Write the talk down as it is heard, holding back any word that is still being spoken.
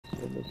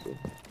Let me see.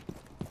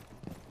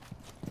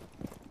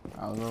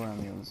 I'll go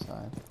around the other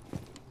side.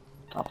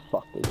 Oh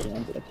fuck, they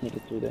jammed it. I can't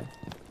get through there.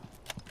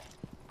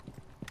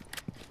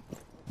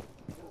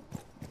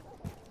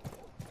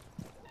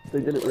 They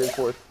didn't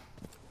reinforce.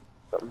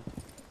 Something.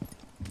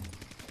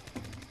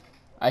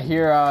 I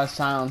hear a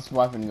silenced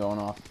weapon going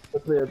off.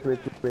 That's me, that's me,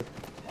 that's me.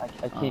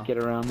 I can't get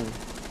around there.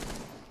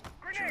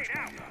 Grenade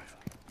out.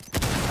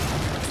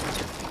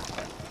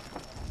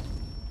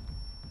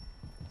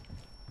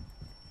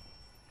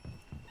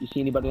 You see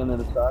anybody on the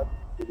other side?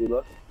 Did we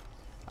look?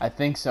 I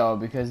think so,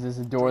 because there's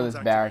a door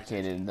that's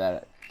barricaded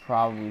that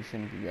probably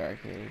shouldn't be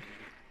barricaded.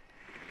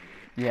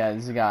 Yeah,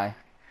 there's a guy.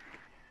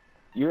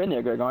 You're in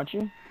there, Greg, aren't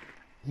you?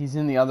 He's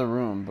in the other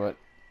room, but...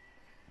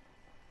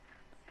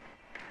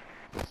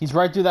 He's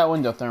right through that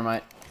window,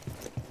 Thermite.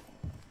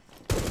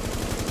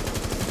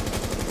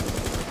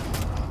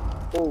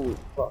 Holy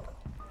fuck.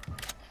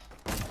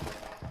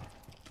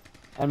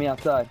 Enemy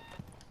outside.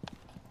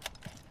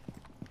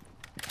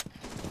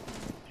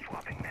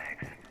 Swapping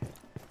mags.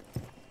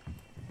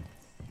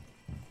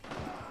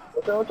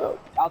 Watch out, watch out.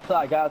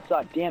 Outside, guy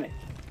outside. Damn it.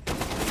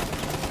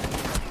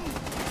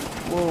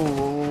 Whoa, whoa,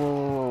 whoa, whoa,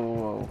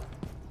 whoa, whoa.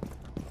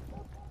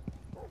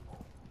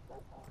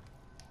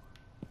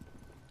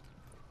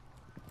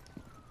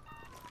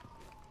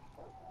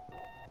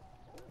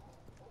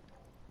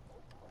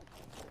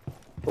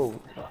 Holy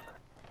fuck.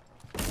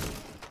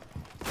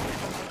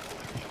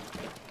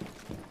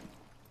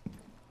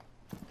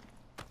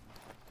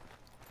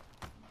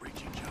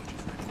 Breaching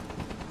charges ready.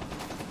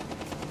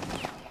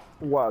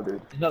 Wow,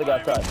 dude. There's another guy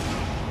outside.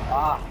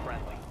 Ah.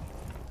 Friendly.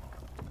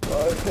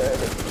 Okay,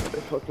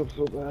 they fucked up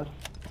so bad.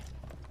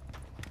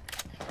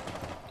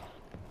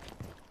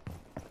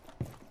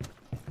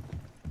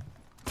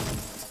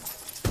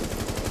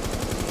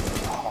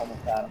 Oh,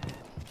 almost had him.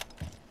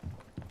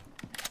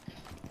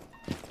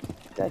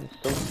 This guy is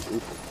so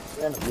stupid.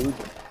 We're gonna lose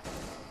him.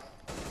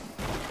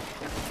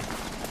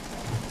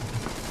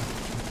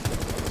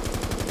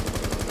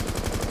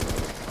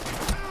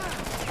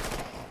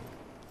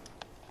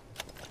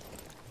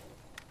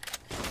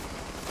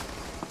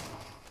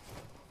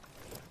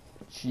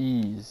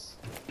 Jeez.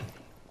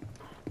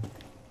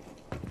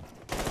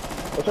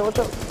 Watch out, watch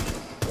out.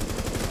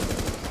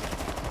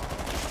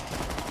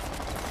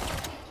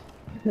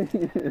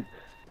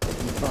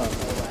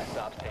 Last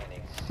stop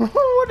standing.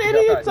 What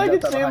idiots! I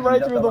can see him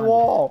right through the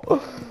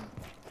wall.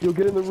 You'll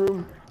get in the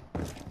room.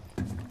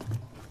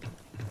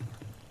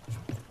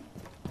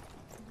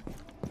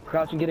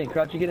 Crouch and get in,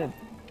 crouch and get in.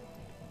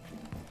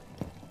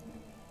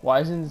 Why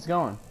isn't this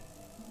going?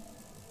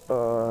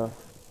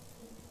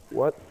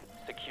 What?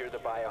 Secure the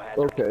biohazard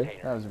Okay.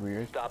 container. That was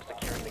weird. Stop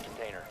securing the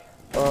container.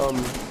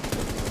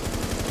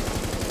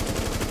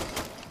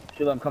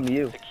 Should let him come to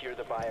you. Secure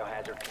the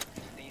biohazard.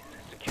 Cease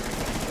securing the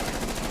container.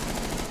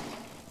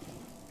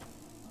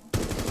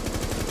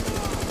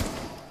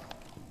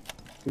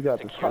 We got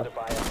this. Secure the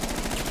biohazard.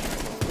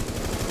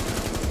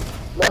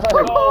 Nice.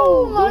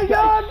 Oh my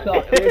god!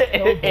 suck. They're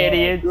so bad.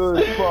 Idiots!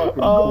 Good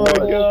fucking Oh my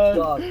boy. god!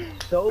 Suck.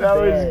 So That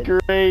bad.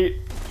 was great.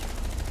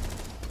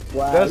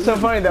 Wow. That's so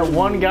funny. That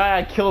one guy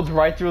I killed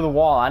right through the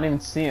wall. I didn't even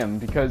see him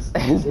because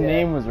his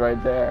name was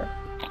right there.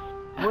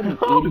 What an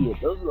idiot.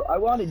 I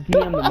wanted to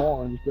DM them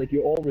all and just like,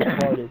 you're all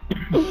retarded.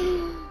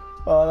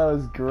 Oh, that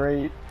was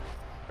great.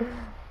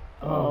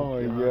 Oh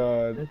my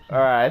god.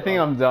 Alright, I think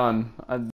I'm done.